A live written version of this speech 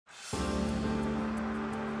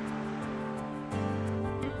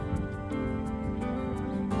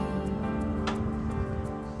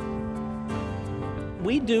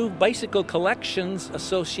We do bicycle collections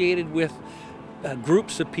associated with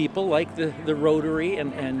groups of people like the Rotary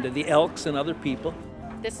and the Elks and other people.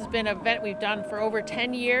 This has been an event we've done for over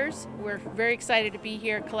 10 years. We're very excited to be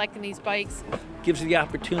here collecting these bikes. Gives the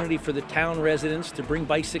opportunity for the town residents to bring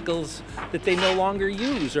bicycles that they no longer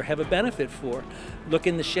use or have a benefit for. Look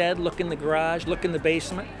in the shed, look in the garage, look in the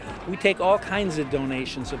basement. We take all kinds of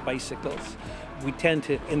donations of bicycles. We tend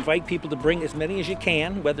to invite people to bring as many as you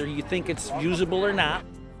can, whether you think it's usable or not.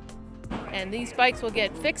 And these bikes will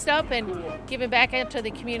get fixed up and given back out to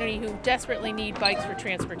the community who desperately need bikes for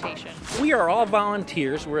transportation. We are all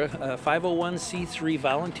volunteers. We're a 501c3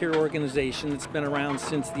 volunteer organization that's been around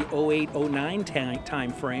since the 08-09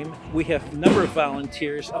 time frame. We have a number of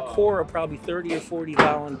volunteers, a core of probably 30 or 40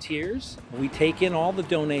 volunteers. We take in all the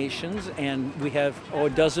donations, and we have a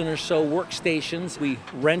dozen or so workstations. We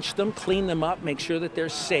wrench them, clean them up, make sure that they're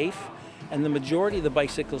safe. And the majority of the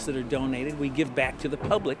bicycles that are donated, we give back to the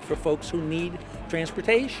public for folks who need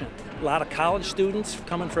transportation. A lot of college students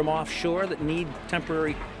coming from offshore that need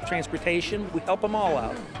temporary transportation, we help them all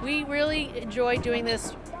out. We really enjoy doing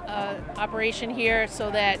this operation here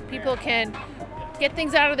so that people can get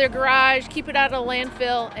things out of their garage, keep it out of the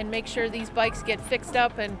landfill, and make sure these bikes get fixed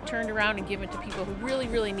up and turned around and given to people who really,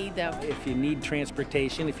 really need them. If you need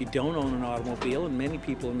transportation, if you don't own an automobile, and many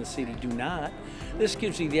people in the city do not, this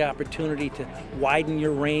gives you the opportunity to widen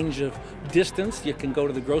your range of distance. You can go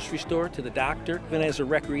to the grocery store, to the doctor. And as a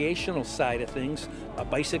recreational side of things, a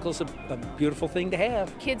bicycle's a beautiful thing to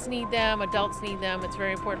have. Kids need them, adults need them. It's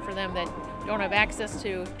very important for them that don't have access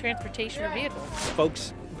to transportation or vehicles.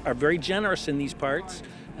 Folks are very generous in these parts,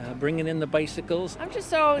 bringing in the bicycles. I'm just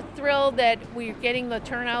so thrilled that we're getting the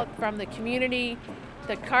turnout from the community.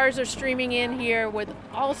 The cars are streaming in here with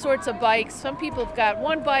all sorts of bikes. Some people have got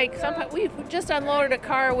one bike. We've just unloaded a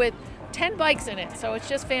car with 10 bikes in it, so it's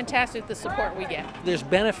just fantastic the support we get. There's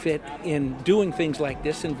benefit in doing things like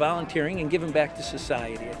this and volunteering and giving back to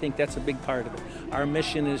society. I think that's a big part of it. Our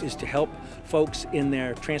mission is to help folks in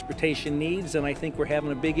their transportation needs, and I think we're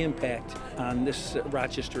having a big impact on this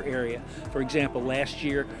Rochester area. For example, last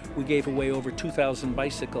year we gave away over 2,000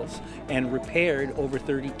 bicycles and repaired over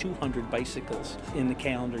 3,200 bicycles in the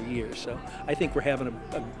calendar year. So I think we're having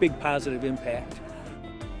a big positive impact